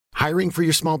Hiring for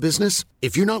your small business?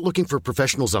 If you're not looking for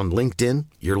professionals on LinkedIn,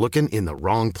 you're looking in the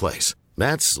wrong place.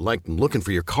 That's like looking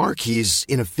for your car keys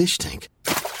in a fish tank.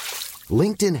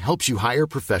 LinkedIn helps you hire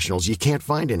professionals you can't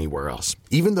find anywhere else,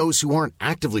 even those who aren't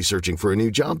actively searching for a new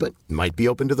job but might be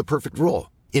open to the perfect role.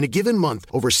 In a given month,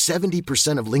 over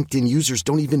 70% of LinkedIn users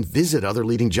don't even visit other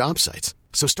leading job sites.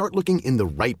 So start looking in the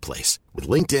right place. With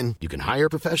LinkedIn, you can hire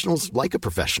professionals like a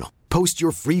professional. Post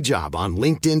your free job on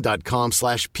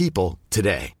linkedin.com/people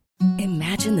today.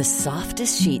 Imagine the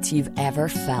softest sheets you've ever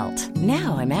felt.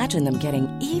 Now imagine them getting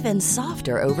even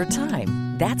softer over time.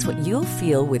 That's what you'll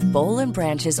feel with Boll &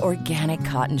 Branch's organic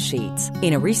cotton sheets.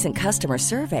 In a recent customer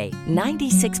survey,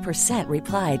 96%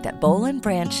 replied that Boll &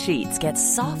 Branch sheets get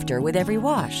softer with every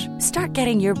wash. Start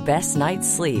getting your best night's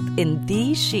sleep in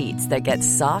these sheets that get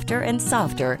softer and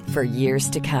softer for years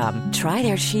to come. Try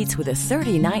their sheets with a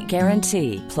 30-night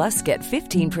guarantee. Plus, get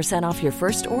 15% off your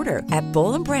first order at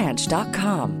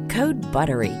bollandbranch.com. Code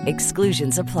BUTTERY.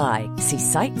 Exclusions apply. See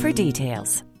site for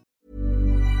details.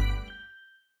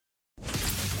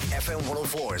 FM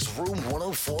 104's Room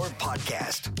 104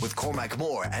 podcast with Cormac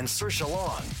Moore and Saoirse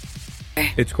Long.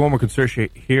 It's Cormac and Saoirse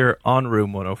here on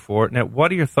Room 104. Now,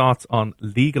 what are your thoughts on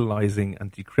legalising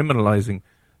and decriminalising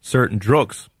certain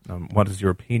drugs? What is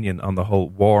your opinion on the whole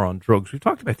war on drugs? We've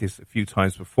talked about this a few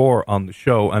times before on the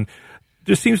show, and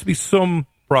there seems to be some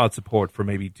broad support for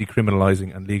maybe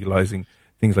decriminalising and legalising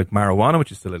things like marijuana,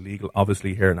 which is still illegal,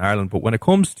 obviously, here in Ireland. But when it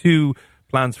comes to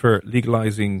plans for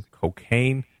legalising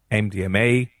cocaine,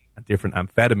 MDMA, and different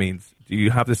amphetamines, do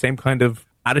you have the same kind of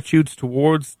attitudes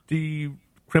towards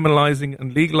decriminalising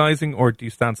and legalising, or do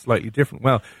you stand slightly different?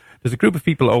 Well, there's a group of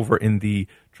people over in the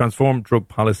Transform Drug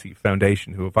Policy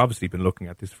Foundation who have obviously been looking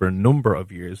at this for a number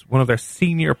of years. One of their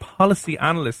senior policy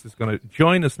analysts is going to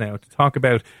join us now to talk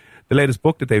about the latest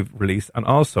book that they've released, and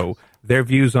also their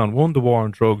views on, one, the war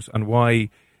on drugs, and why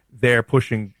they're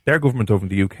pushing their government over in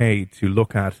the UK to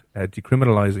look at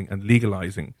decriminalising and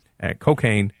legalising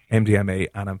cocaine, MDMA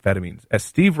and amphetamines.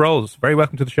 Steve Rolls, very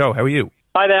welcome to the show. How are you?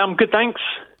 Hi there, I'm good, thanks.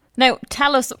 Now,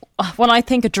 tell us, when I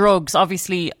think of drugs,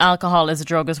 obviously alcohol is a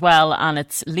drug as well, and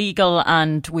it's legal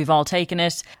and we've all taken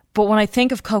it. But when I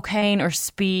think of cocaine or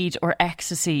speed or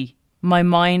ecstasy, my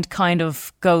mind kind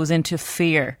of goes into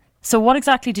fear. So what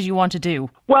exactly did you want to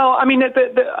do? Well, I mean,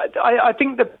 I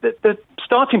think the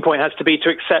starting point has to be to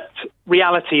accept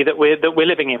reality that we're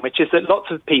living in, which is that lots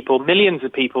of people, millions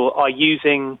of people, are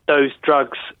using those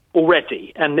drugs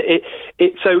already. And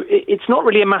it's not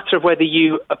really a matter of whether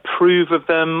you approve of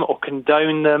them or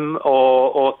condone them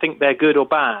or think they're good or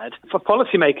bad. For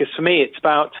policymakers, for me, it's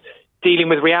about dealing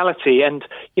with reality. And,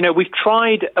 you know, we've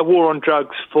tried a war on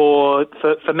drugs for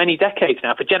many decades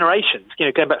now, for generations, you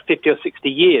know, going back 50 or 60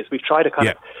 years. We've tried a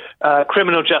kind of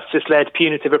criminal justice-led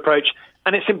punitive approach,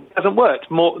 and it simply hasn't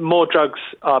worked. More drugs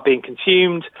are being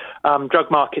consumed. Drug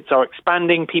markets are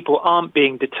expanding. People aren't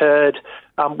being deterred.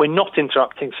 We're not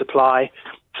interrupting supply.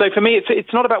 So for me,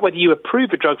 it's not about whether you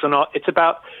approve of drugs or not. It's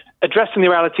about addressing the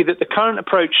reality that the current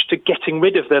approach to getting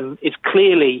rid of them is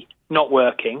clearly not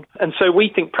working. And so we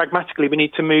think pragmatically we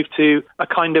need to move to a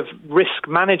kind of risk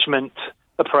management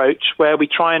approach where we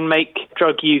try and make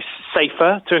drug use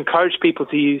safer, to encourage people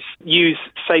to use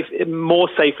more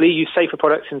safely, use safer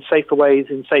products in safer ways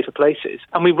in safer places.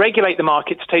 And we regulate the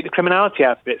market to take the criminality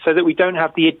out of it so that we don't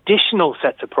have the additional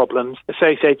set of problems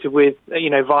associated with, you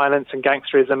know, violence and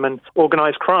gangsterism and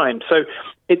organised crime. So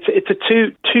it's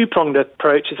a two-pronged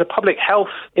approach. It's a public health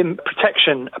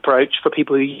protection approach for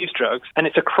people who use drugs, and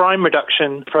it's a crime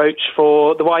reduction approach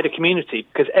for the wider community,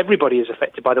 because everybody is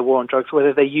affected by the war on drugs,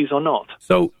 whether they use or not.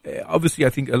 So, obviously, I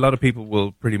think a lot of people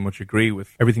will pretty much agree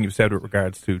with everything you've said with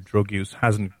regards to drug use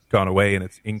hasn't gone away, and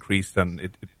it's increased, and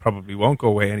it probably won't go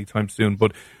away anytime soon.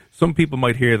 But some people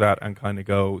might hear that and kind of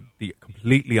go the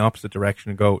completely opposite direction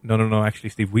and go, no, actually,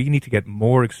 Steve, we need to get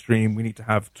more extreme. We need to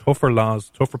have tougher laws,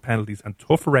 tougher penalties and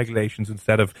tougher regulations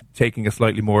instead of taking a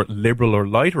slightly more liberal or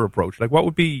lighter approach. Like, what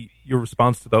would be your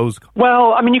response to those?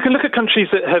 Well, I mean, you can look at countries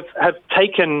that have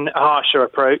taken a harsher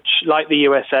approach, like the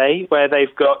USA, where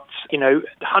they've got, you know,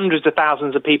 hundreds of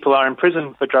thousands of people are in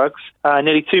prison for drugs.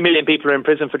 Nearly 2 million people are in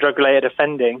prison for drug-related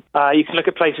offending. You can look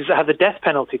at places that have the death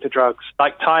penalty for drugs,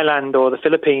 like Thailand or the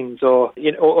Philippines or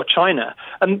China.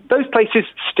 And those places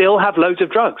still have loads of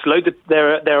drugs.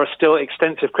 There are still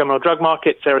extensive criminal drug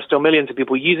markets. There are still millions of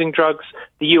people using drugs.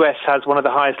 The US has one of the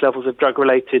highest levels of drug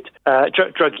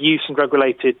use and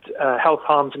drug-related health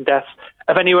harms and deaths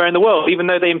of anywhere in the world, even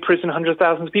though they imprison hundreds of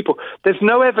thousands of people. There's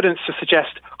no evidence to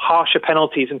suggest harsher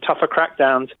penalties and tougher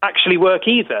crackdowns actually work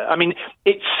either. I mean,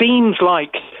 it seems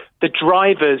like the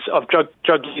drivers of drug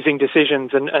using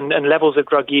decisions and levels of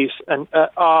drug use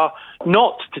are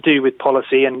not to do with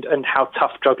policy and how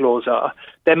tough drug laws are.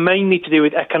 They're mainly to do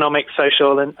with economic,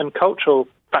 social and cultural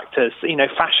factors,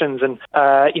 fashions and,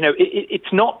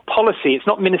 it's not policy, it's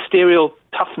not ministerial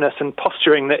toughness and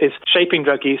posturing that is shaping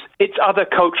drug use. It's other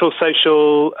cultural,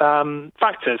 social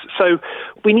factors. So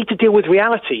we need to deal with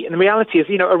reality. And the reality is,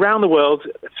 around the world,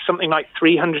 something like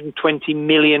 320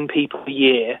 million people a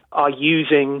year are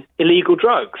using illegal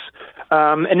drugs.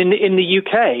 And in the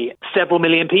UK, several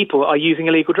million people are using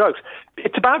illegal drugs.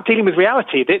 It's about dealing with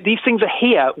reality. These things are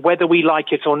here, whether we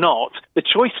like it or not. The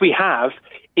choice we have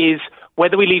is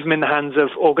whether we leave them in the hands of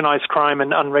organised crime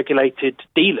and unregulated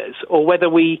dealers, or whether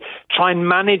we try and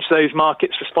manage those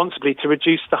markets responsibly to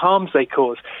reduce the harms they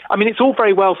cause. I mean, it's all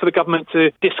very well for the government to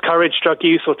discourage drug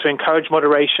use or to encourage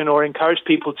moderation or encourage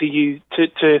people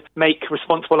to make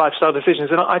responsible lifestyle decisions,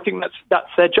 and I think that's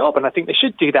their job, and I think they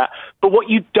should do that. But what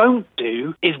you don't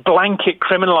do is blanket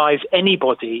criminalise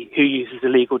anybody who uses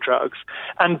illegal drugs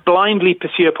and blindly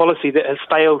pursue a policy that has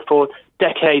failed for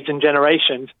decades and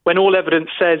generations, when all evidence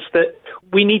says that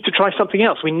we need to try something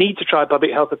else. We need to try a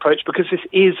public health approach because this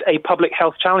is a public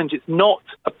health challenge. It's not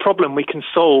a problem we can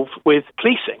solve with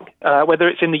policing, whether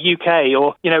it's in the UK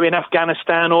or, in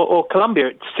Afghanistan or Colombia.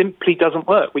 It simply doesn't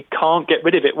work. We can't get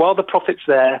rid of it. While the profit's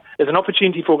there's an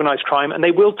opportunity for organised crime, and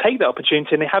they will take that opportunity,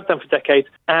 and they have done for decades,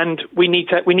 and we need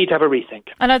to have a rethink.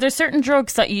 And are there certain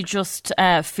drugs that you just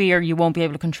fear you won't be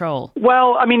able to control?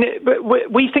 Well, I mean,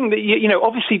 we think that,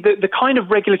 obviously the kind of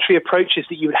regulatory approaches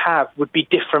that you would have would be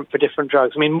different for different drugs.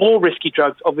 I mean, more risky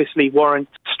drugs obviously warrant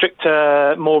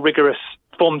stricter, more rigorous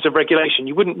forms of regulation.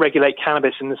 You wouldn't regulate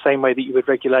cannabis in the same way that you would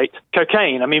regulate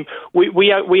cocaine. I mean, we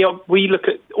look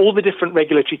at all the different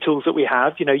regulatory tools that we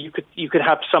have. You could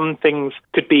have some things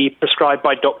could be prescribed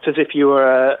by doctors if you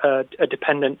were a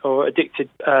dependent or addicted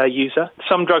user.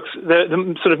 Some drugs,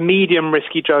 the sort of medium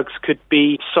risky drugs, could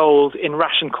be sold in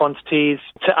ration quantities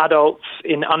to adults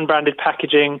in unbranded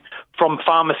packaging from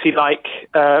pharmacy-like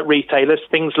retailers.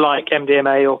 Things like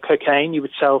MDMA or cocaine, you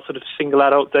would sell sort of single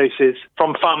adult doses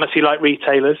from pharmacy-like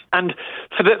retailers. And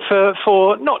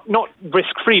for not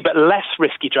risk-free but less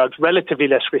risky drugs, relatively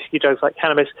less risky drugs like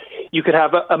cannabis, you could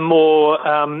have a more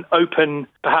open,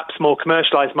 perhaps more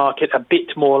commercialised market, a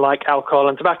bit more like alcohol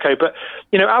and tobacco. But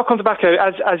alcohol and tobacco,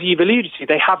 as you've alluded to,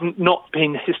 they haven't not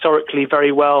been historically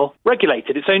very well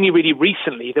regulated. It's only really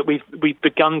recently that we've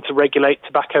begun to regulate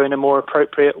tobacco in a more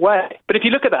appropriate way. But if you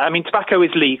look at that, I mean, tobacco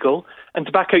is legal, and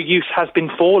tobacco use has been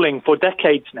falling for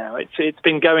decades now. It's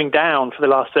been going down for the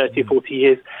last 30 or 40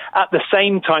 years, at the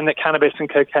same time that cannabis and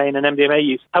cocaine and MDMA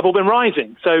use have all been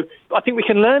rising. So I think we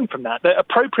can learn from that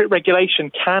appropriate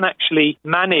regulation can actually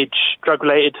manage drug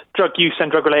use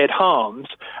and drug-related harms.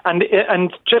 And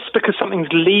just because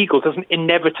something's legal doesn't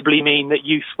inevitably mean that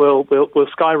use will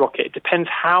skyrocket. It depends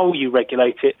how you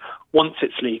regulate it once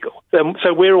it's legal.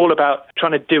 So we're all about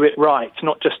trying to do it right,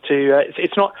 not just to.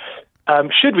 It's not.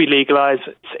 Should we legalise?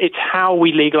 It's how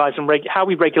we legalise and how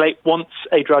we regulate once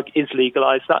a drug is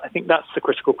legalised. I think that's the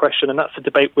critical question, and that's the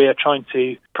debate we are trying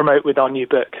to promote with our new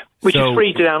book, which is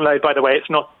free to download. By the way, it's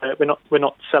not. We're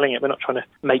not selling it. We're not trying to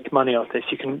make money off this.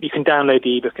 You can download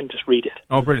the ebook and just read it.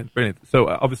 Oh, brilliant! So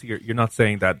obviously, you're not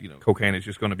saying that cocaine is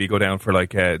just going to go down for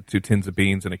like 2 tins of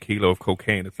beans and a kilo of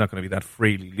cocaine. It's not going to be that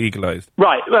freely legalised,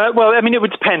 right? Well, I mean, it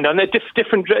would depend on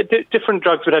different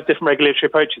drugs would have different regulatory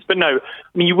approaches, but no,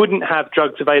 I mean, you wouldn't have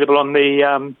drugs available on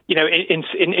the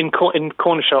in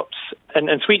corner shops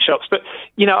and sweet shops. But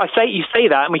you say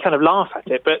that and we kind of laugh at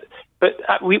it, but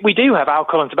we do have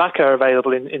alcohol and tobacco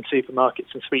available in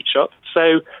supermarkets and sweet shops.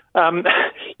 So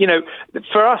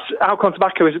for us, alcohol and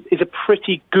tobacco is a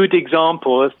pretty good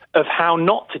example of how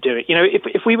not to do it.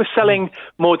 If we were selling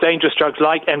more dangerous drugs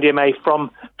like MDMA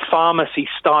from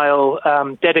pharmacy-style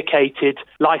dedicated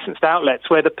licensed outlets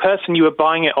where the person you were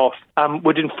buying it off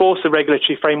would enforce the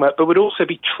regulatory framework but would also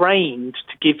be trained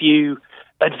to give you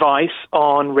advice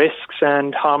on risks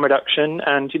and harm reduction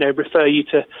and, refer you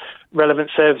to relevant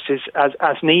services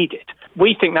as needed.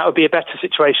 We think that would be a better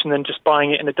situation than just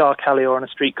buying it in a dark alley or on a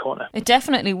street corner. It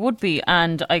definitely would be,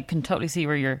 and I can totally see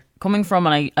where you're coming from,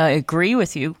 and I agree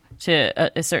with you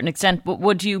to a certain extent, but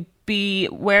would you be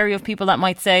wary of people that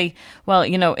might say, well,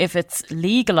 if it's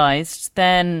legalised,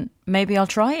 then maybe I'll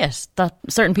try it, that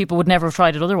certain people would never have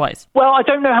tried it otherwise? Well, I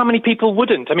don't know how many people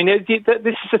wouldn't. I mean, this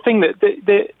is the thing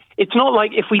that it's not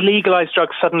like if we legalize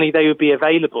drugs, suddenly they would be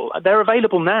available. They're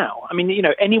available now. I mean,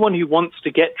 anyone who wants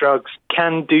to get drugs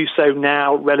can do so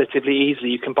now relatively easily.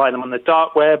 You can buy them on the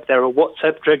dark web. There are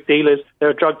WhatsApp drug dealers. There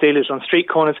are drug dealers on street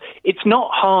corners. It's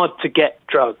not hard to get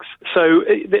drugs. So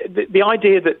the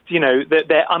idea that, that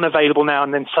they're unavailable now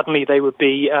and then suddenly they would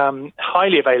be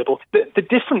highly available. The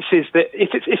difference is that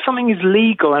if something is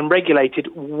legal and regulated,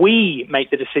 we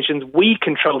make the decisions. We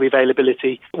control the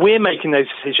availability. We're making those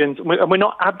decisions, and we're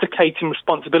not abdicating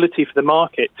responsibility for the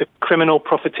market to criminal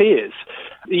profiteers.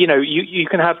 You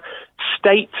can have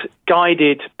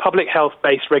state-guided, public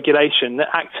health-based regulation that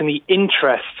acts in the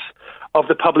interests of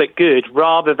the public good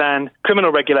rather than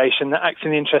criminal regulation that acts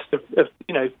in the interest of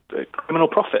criminal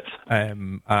profits.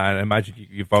 I imagine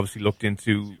you've obviously looked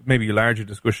into maybe a larger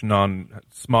discussion on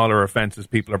smaller offences.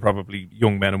 People are probably,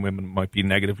 young men and women might be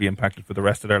negatively impacted for the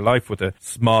rest of their life with a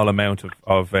small amount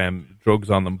of drugs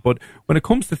on them. But when it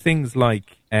comes to things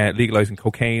like legalising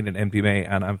cocaine and MDMA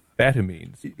and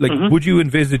amphetamines, would you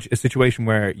envisage a situation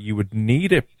where you would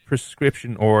need a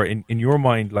prescription, or in your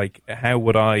mind, how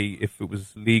would I, if it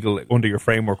was legal under your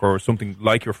framework or something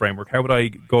like your framework, how would I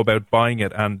go about buying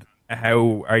it, and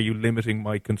how are you limiting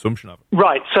my consumption of it?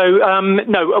 Right. So,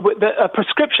 no, a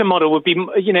prescription model would be,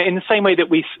 in the same way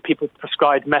that people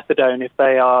prescribe methadone if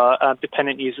they are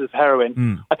dependent users of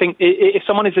heroin. I think if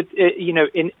someone is,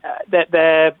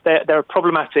 they're a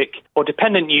problematic or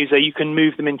dependent user, you can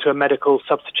move them into a medical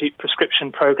substitute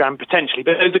prescription program potentially.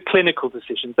 But those are clinical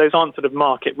decisions. Those aren't sort of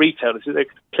market retailers. They're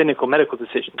clinical medical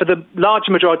decisions. For the large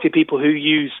majority of people who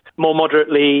use more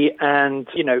moderately and,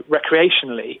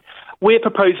 recreationally, we're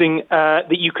proposing that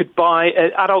you could buy,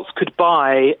 adults could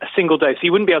buy a single dose. So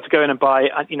you wouldn't be able to go in and buy,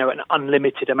 an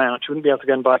unlimited amount. You wouldn't be able to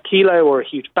go and buy a kilo or a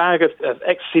huge bag of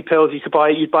ecstasy pills.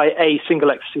 You'd buy a single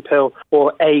ecstasy pill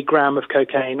or a gram of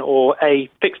cocaine or a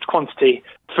fixed quantity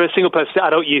for a single person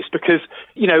adult use, because,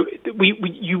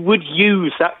 you would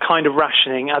use that kind of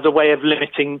rationing as a way of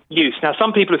limiting use. Now,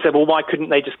 some people have said, well, why couldn't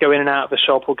they just go in and out of the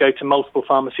shop or go to multiple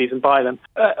pharmacies and buy them?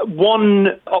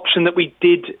 One option that we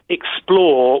did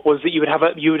explore was that you would have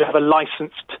a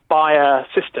licensed buyer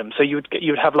system. So you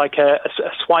would have like a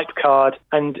swipe card,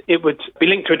 and it would be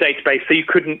linked to a database, so you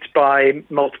couldn't buy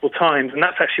multiple times. And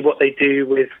that's actually what they do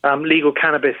with legal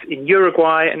cannabis in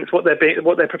Uruguay, and it's what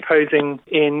they're proposing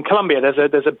in Colombia.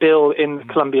 There's a bill in the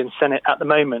Colombian Senate at the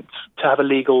moment to have a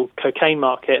legal cocaine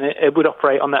market, and it would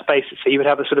operate on that basis. So you would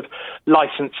have a sort of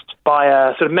licensed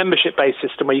buyer, sort of membership-based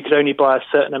system where you could only buy a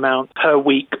certain amount per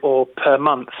week or per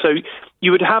month. So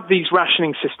you would have these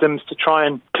rationing systems to try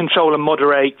and control and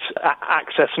moderate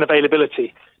access and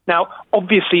availability. Now,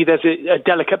 obviously, there's a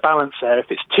delicate balance there.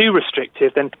 If it's too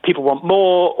restrictive, then people want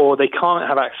more, or they can't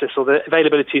have access, or the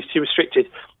availability is too restricted.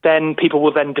 Then people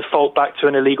will then default back to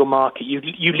an illegal market.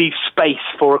 You leave space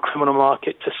for a criminal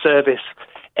market to service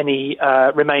any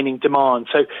remaining demand.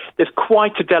 So there's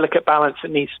quite a delicate balance that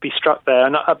needs to be struck there.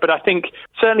 But I think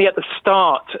certainly at the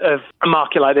start of a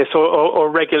market like this, or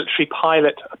regulatory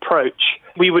pilot approach,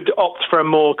 we would opt for a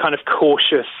more kind of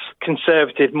cautious,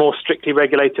 conservative, more strictly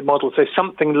regulated model. So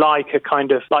something like a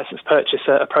kind of license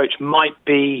purchaser approach might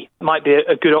be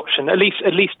a good option, at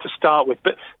least to start with.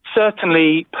 But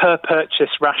certainly per purchase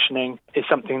rationing is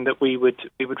something that we would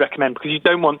recommend, because you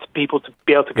don't want people to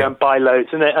be able to go and buy loads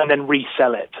and then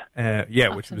resell it.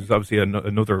 Which is obviously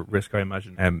another risk, I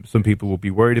imagine, some people will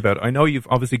be worried about. I know you've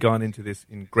obviously gone into this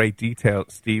in great detail,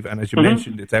 Steve, and as you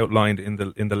mentioned, it's outlined in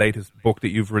the latest book that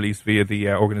you've released via the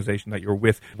organisation that you're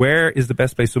with. Where is the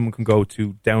best place someone can go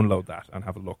to download that and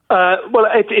have a look?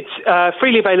 It's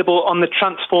freely available on the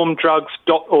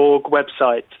transformdrugs.org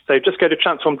website. So just go to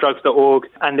transformdrugs.org,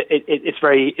 and it's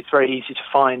very easy to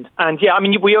find. And yeah, I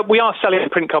mean, we are selling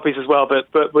print copies as well,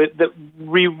 but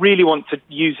we really want to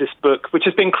use this book, which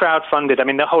has been crowdfunded. I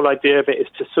mean, the whole idea of it is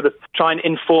to sort of try and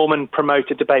inform and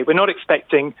promote a debate. We're not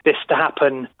expecting this to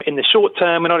happen in the short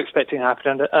term. We're not expecting it to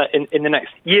happen in the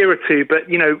next year or two. But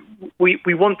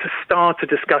we want to start a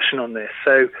discussion on this.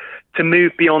 So to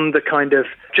move beyond the kind of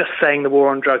just saying the war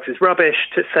on drugs is rubbish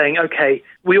to saying, okay,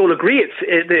 we all agree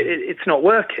it's not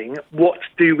working. What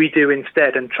do we do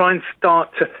instead? And try and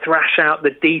start to thrash out the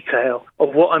detail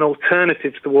of what an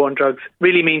alternative to the war on drugs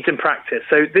really means in practice.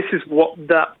 So this is what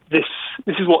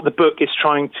the book is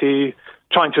trying to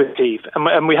achieve,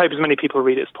 and we hope as many people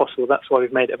read it as possible. That's why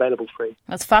we've made it available free.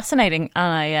 That's fascinating,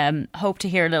 and I hope to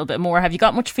hear a little bit more. Have you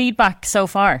got much feedback so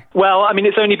far? Well, I mean,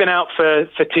 it's only been out for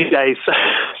 2 days,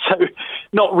 so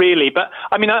Not really, but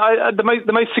I mean,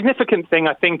 the most significant thing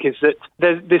I think is that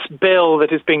there's this bill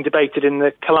that is being debated in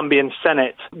the Colombian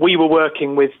Senate. We were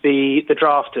working with the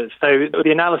drafters, so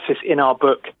the analysis in our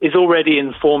book is already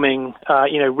informing,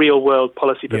 real world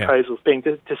policy proposals being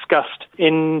discussed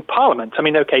in Parliament. I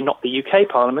mean, okay, not the UK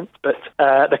Parliament, but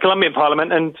the Colombian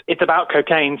Parliament, and it's about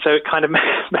cocaine, so it kind of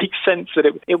makes sense that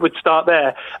it would start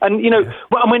there. And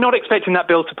and we're not expecting that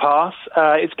bill to pass.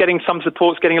 It's getting some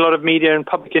support, it's getting a lot of media and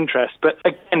public interest, but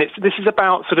again, this is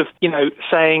about sort of,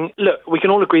 saying, look, we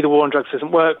can all agree the war on drugs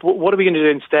doesn't work. What are we going to do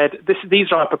instead?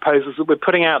 These are our proposals that we're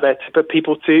putting out there for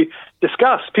people to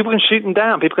discuss. People can shoot them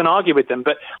down. People can argue with them.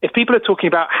 But if people are talking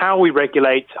about how we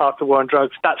regulate after war on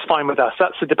drugs, that's fine with us.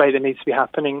 That's the debate that needs to be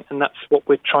happening, and that's what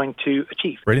we're trying to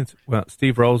achieve. Brilliant. Well,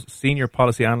 Steve Rose, Senior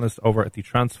Policy Analyst over at the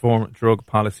Transform Drug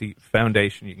Policy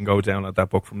Foundation. You can go download that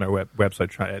book from their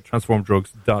website,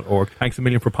 transformdrugs.org. Thanks a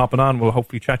million for popping on. We'll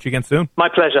hopefully chat to you again soon. My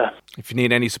pleasure. If you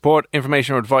need any support,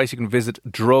 information or advice, you can visit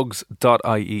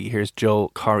drugs.ie. Here's Joel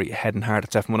Corey, Head and Heart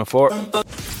at FM 104.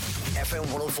 FM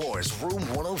 104's Room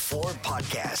 104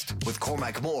 podcast with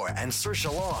Cormac Moore and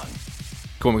Saoirse Long.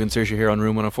 Cormac and Saoirse here on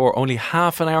Room 104. Only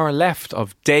half an hour left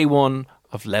of day one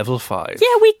of level 5.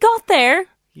 Yeah, we got there.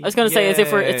 I was going to say as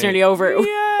if it's nearly over.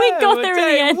 Yeah, we got there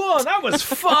in the end. One. That was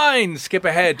fine. Skip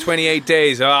ahead 28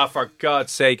 days. For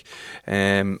God's sake.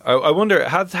 I wonder,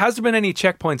 has there been any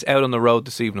checkpoints out on the road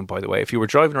this evening, by the way? If you were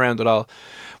driving around at all,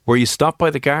 were you stopped by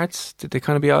the guards? Did they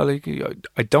kind of be all like,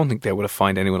 I don't think they would have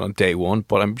fined anyone on day one,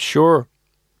 but I'm sure,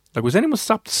 was anyone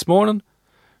stopped this morning?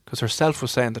 Because herself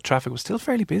was saying the traffic was still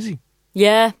fairly busy.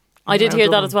 Yeah, I did hear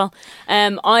that as well.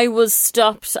 I was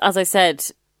stopped, as I said,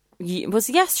 was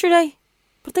it yesterday?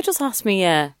 But they just asked me,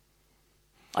 I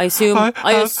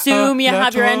assume you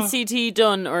have your NCT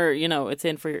done, or it's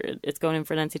going in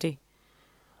for an NCT.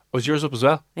 Was yours up as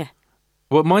well? Yeah.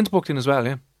 Well, mine's booked in as well,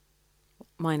 yeah.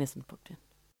 Mine isn't booked in.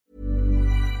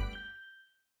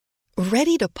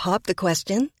 Ready to pop the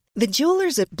question? The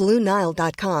jewelers at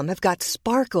BlueNile.com have got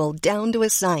sparkle down to a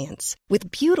science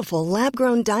with beautiful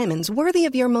lab-grown diamonds worthy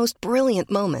of your most brilliant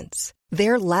moments.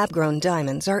 Their lab-grown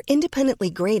diamonds are independently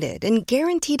graded and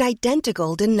guaranteed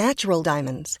identical to natural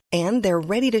diamonds, and they're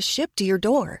ready to ship to your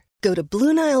door. Go to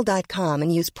BlueNile.com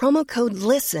and use promo code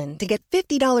LISTEN to get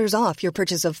 $50 off your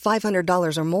purchase of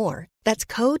 $500 or more. That's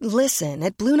code LISTEN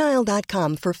at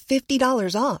BlueNile.com for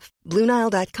 $50 off.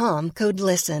 BlueNile.com, code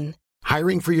LISTEN.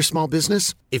 Hiring for your small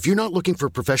business? If you're not looking for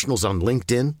professionals on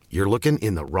LinkedIn, you're looking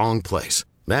in the wrong place.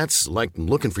 That's like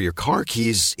looking for your car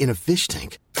keys in a fish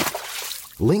tank.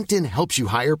 LinkedIn helps you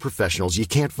hire professionals you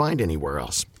can't find anywhere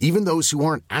else, even those who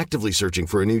aren't actively searching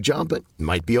for a new job but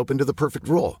might be open to the perfect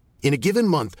role. In a given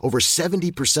month, over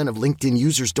 70% of LinkedIn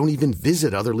users don't even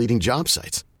visit other leading job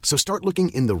sites. So start looking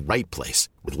in the right place.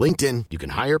 With LinkedIn, you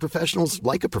can hire professionals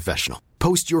like a professional.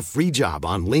 Post your free job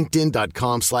on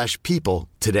linkedin.com/people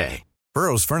today.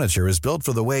 Burrow's furniture is built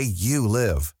for the way you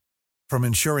live. From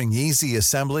ensuring easy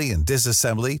assembly and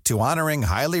disassembly to honoring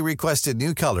highly requested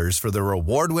new colors for their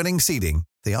award-winning seating,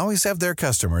 they always have their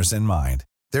customers in mind.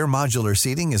 Their modular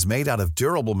seating is made out of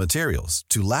durable materials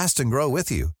to last and grow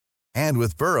with you. And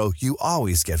with Burrow, you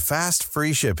always get fast,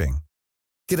 free shipping.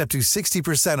 Get up to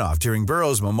 60% off during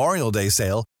Burrow's Memorial Day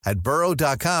sale at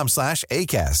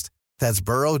burrow.com/ACAST. That's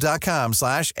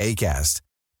burrow.com/ACAST.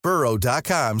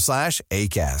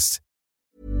 burrow.com/ACAST.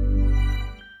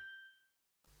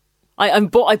 I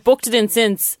booked it in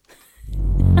since.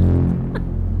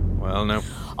 Well, no.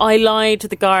 I lied to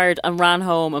the guard and ran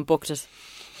home and booked it.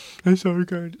 I'm sorry,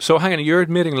 guard. So hang on, you're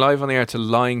admitting live on the air to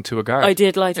lying to a guard? I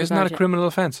did lie to a guard. Isn't that a criminal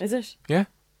offence? Is it? Yeah.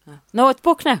 No, it's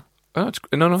booked now. Oh,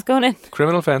 no. It's going in.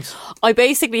 Criminal offence. I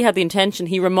basically had the intention.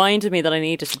 He reminded me that I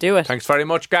needed to do it. Thanks very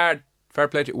much, guard. Fair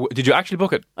play to you. Did you actually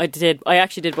book it? I did. I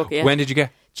actually did book it, yeah. When did you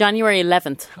get? January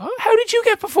 11th. Oh, how did you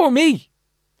get before me?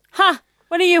 Ha!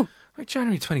 When are you? Like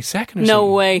January 22nd or No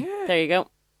something. way. Yeah. There you go.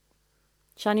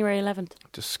 January 11th.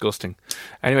 Disgusting.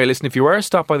 Anyway, listen, if you were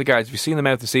stopped by the guards, if you've seen them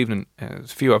out this evening,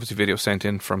 there's a few obviously videos sent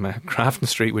in from Grafton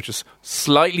Street, which is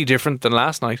slightly different than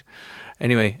last night.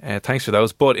 Anyway, thanks for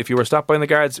those. But if you were stopped by the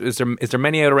guards, is there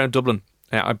many out around Dublin?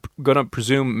 I'm going to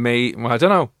presume I don't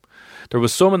know. There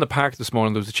was some in the park this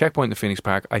morning. There was a checkpoint in the Phoenix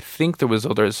Park. I think there was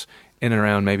others in and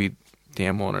around maybe the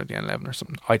M1 or the N11 or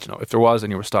something. I don't know. If there was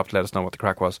and you were stopped, let us know what the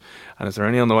crack was. And is there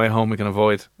any on the way home we can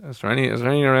avoid? Is there any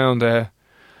around...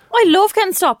 I love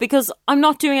getting stopped because I'm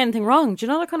not doing anything wrong. Do you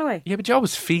know that kind of way? Yeah, but you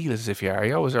always feel as if you are.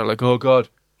 You always are like, oh God.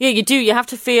 Yeah, you do. You have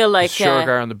to feel like...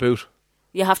 Sugar on the boot.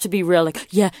 You have to be real like,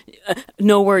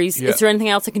 no worries. Yeah. Is there anything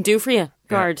else I can do for you,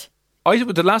 guard?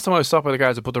 The last time I was stopped by the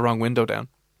guards, I put the wrong window down.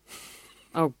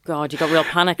 Oh, God, you got real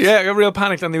panicked. Yeah, I got real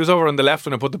panicked, and he was over on the left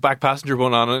when I put the back passenger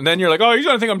one on, and then you're like, oh, he's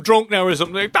going to think I'm drunk now or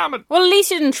something. Like, damn it. Well, at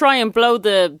least you didn't try and blow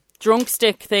the drunk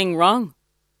stick thing wrong.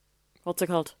 What's it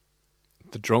called?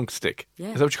 The drunk stick.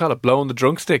 Yeah. Is that what you call it? Blowing the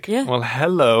drunk stick? Yeah. Well,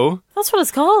 hello. That's what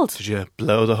it's called. Did you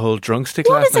blow the whole drunk stick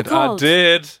What last is it night? called? I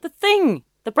did. The thing.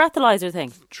 The breathalyzer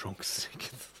thing. Drunk stick.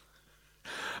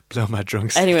 Blow my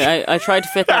drunk stick. Anyway, I tried to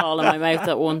fit that all in my mouth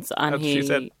at once, and That's what she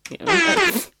said.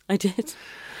 I did.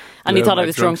 And he Blow thought I my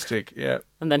was drunk drunk. stick, yeah.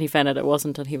 And then he found out it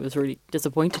wasn't, and he was really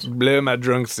disappointed. Blow my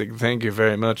drunk stick. Thank you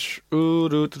very much. Ooh,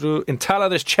 doo, doo, doo. In Tala,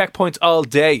 there's checkpoints all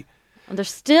day. And they're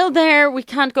still there. We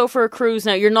can't go for a cruise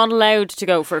now. You're not allowed to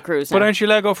go for a cruise now. But aren't you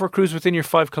allowed to go for a cruise within your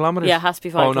 5 kilometres? Yeah, it has to be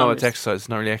 5 Oh, no, kilometres. it's exercise. It's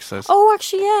not really exercise. Oh,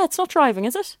 actually, yeah, it's not driving,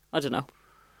 is it? I don't know.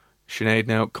 Sinead,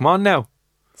 now. Come on now.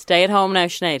 Stay at home now,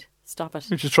 Sinead. Stop it.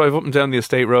 You just drive up and down the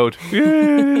estate road. Yeah,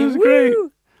 it's great.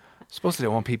 Suppose they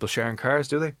don't want people sharing cars,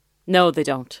 do they? No, they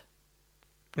don't.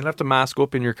 You'll have to mask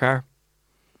up in your car.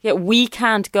 Yeah, we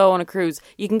can't go on a cruise.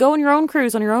 You can go on your own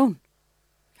cruise on your own.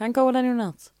 Can't go with anyone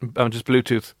else. Just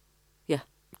Bluetooth. Yeah.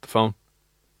 The phone.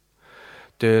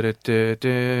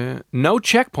 No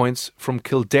checkpoints from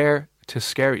Kildare to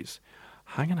Skerries.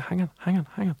 Hang on.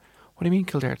 What do you mean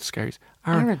Kildare to Skerries?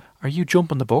 Aaron, are you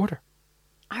jumping the border?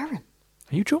 Aaron.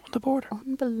 Are you jumping the border?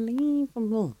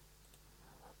 Unbelievable.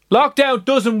 Lockdown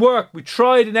doesn't work. We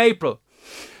tried in April.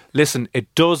 Listen,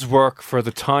 it does work for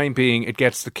the time being. It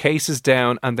gets the cases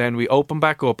down, and then we open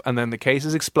back up, and then the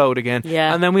cases explode again,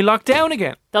 and then we lock down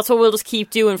again. That's what we'll just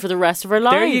keep doing for the rest of our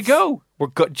lives. There you go.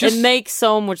 It makes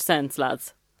so much sense,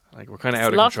 lads. Like, we're kind of out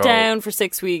of Lock control. down for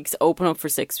 6 weeks, open up for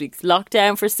 6 weeks. Lock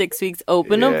down for 6 weeks,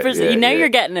 open up for 6 weeks. Now you're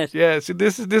getting it. Yeah, so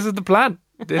this is the plan.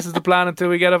 This is the plan until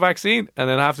we get a vaccine, and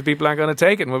then half the people aren't going to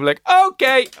take it, and we'll be like,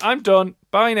 okay, I'm done.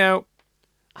 Bye now.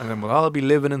 And then we'll all be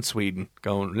living in Sweden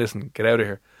going, listen, get out of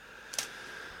here.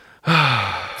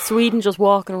 Sweden just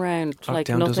walking around like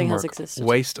Lockdown nothing has doesn't work. existed.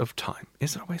 Waste of time.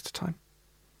 Is it a waste of time?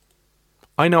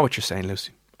 I know what you're saying,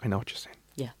 Lucy. I know what you're saying.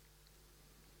 Yeah.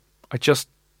 I just...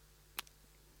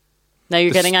 Now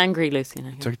you're getting angry, Lucy.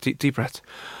 Now. Take deep breaths.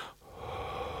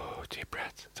 Deep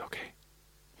breaths. It's okay.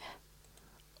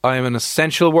 I am an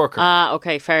essential worker.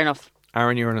 Okay, fair enough.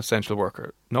 Aaron, you're an essential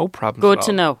worker. No problem. Good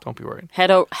to know. Don't be worried.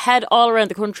 Head all around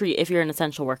the country if you're an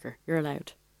essential worker. You're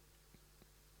allowed.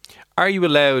 Are you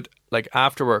allowed, like,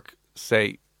 after work,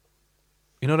 say,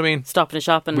 you know what I mean? Stop in a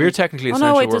shop and... We're technically essential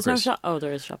no, wait, workers. there's no shop. Oh,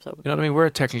 there is shops open. You know what I mean? We're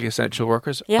technically essential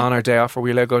workers. Yeah. On our day off, are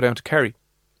we allowed to go down to Kerry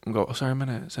and go, oh, sorry, I'm an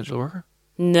essential worker?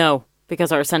 No,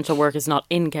 because our essential work is not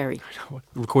in Kerry.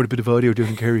 Record a bit of audio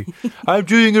doing Kerry. I'm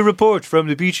doing a report from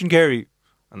the beach in Kerry.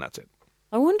 And that's it.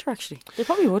 I wonder, actually. They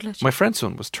probably would let you. My friend's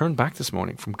son was turned back this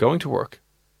morning from going to work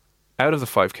out of the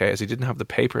 5K as he didn't have the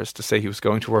papers to say he was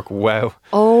going to work. Wow.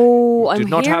 Oh, I'm Did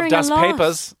not have hearing das a lot.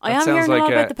 Papers. I am hearing a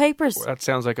lot about the papers. That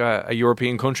sounds like a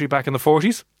European country back in the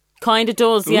 40s. Kind of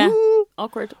does, yeah. Ooh.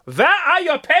 Awkward. That are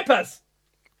your papers.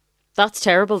 That's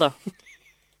terrible, though.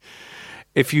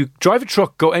 If you drive a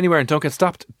truck, go anywhere and don't get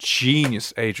stopped.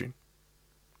 Genius, Adrian.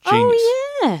 Genius.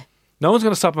 Oh, yeah. No one's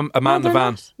going to stop a man in the they're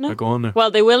van. not. No. By going there.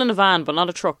 Well, they will in a van, but not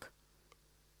a truck.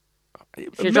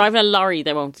 If you're driving a lorry,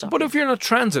 they won't stop. But if you're in a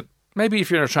transit, maybe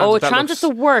if you're in a transit, Oh, that transit's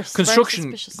looks- the worst. Very Construction,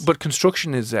 suspicious. but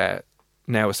construction is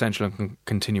now essential and can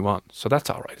continue on. So that's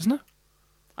all right, isn't it?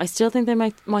 I still think they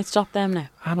might stop them now.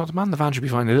 I know the man in the van should be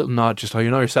fine. A little nod, just how you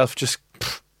know yourself. Just.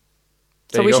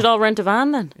 So we should all rent a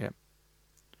van then? Yeah.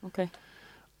 Okay.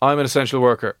 I'm an essential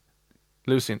worker.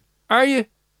 Lucian, are you?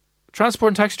 Transport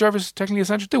and taxi drivers technically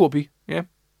essential? They will be. Yeah.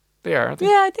 They are, aren't they?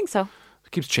 Yeah, I think so.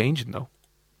 It keeps changing though.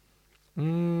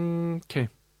 Okay.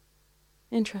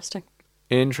 Interesting.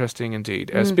 Interesting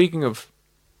indeed. Speaking of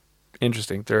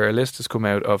interesting, a list has come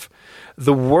out of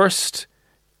the worst,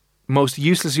 most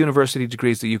useless university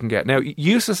degrees that you can get. Now,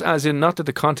 useless as in not that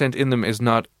the content in them is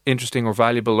not interesting or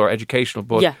valuable or educational,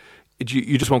 but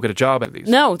you just won't get a job out of these.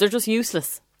 No, they're just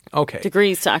useless Okay.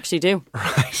 degrees to actually do.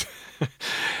 Right.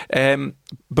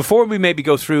 Before we maybe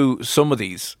go through some of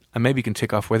these, and maybe you can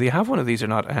tick off whether you have one of these or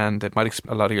not, and it might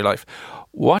explain a lot of your life.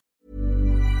 What?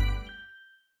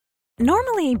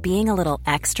 Normally, being a little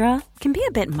extra can be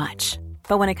a bit much.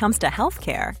 But when it comes to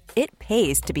healthcare, it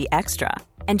pays to be extra.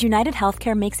 And United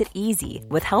Healthcare makes it easy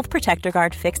with Health Protector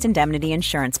Guard fixed indemnity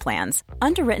insurance plans.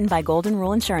 Underwritten by Golden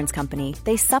Rule Insurance Company,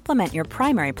 they supplement your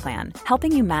primary plan,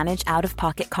 helping you manage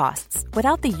out-of-pocket costs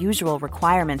without the usual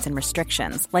requirements and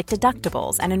restrictions like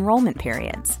deductibles and enrollment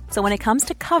periods. So when it comes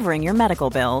to covering your medical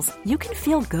bills, you can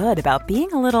feel good about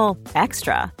being a little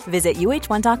extra. Visit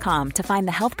uh1.com to find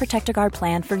the Health Protector Guard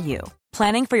plan for you.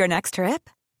 Planning for your next trip?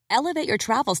 Elevate your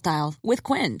travel style with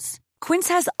Quince. Quince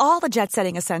has all the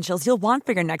jet-setting essentials you'll want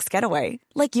for your next getaway,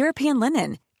 like European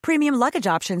linen, premium luggage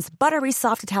options, buttery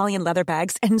soft Italian leather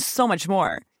bags, and so much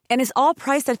more. And is all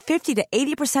priced at 50 to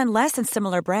 80% less than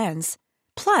similar brands.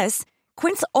 Plus,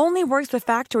 Quince only works with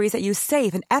factories that use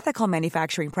safe and ethical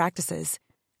manufacturing practices.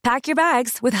 Pack your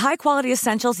bags with high-quality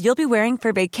essentials you'll be wearing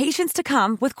for vacations to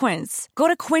come with Quince. Go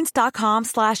to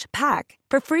quince.com/pack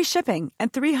for free shipping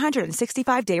and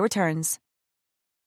 365-day returns.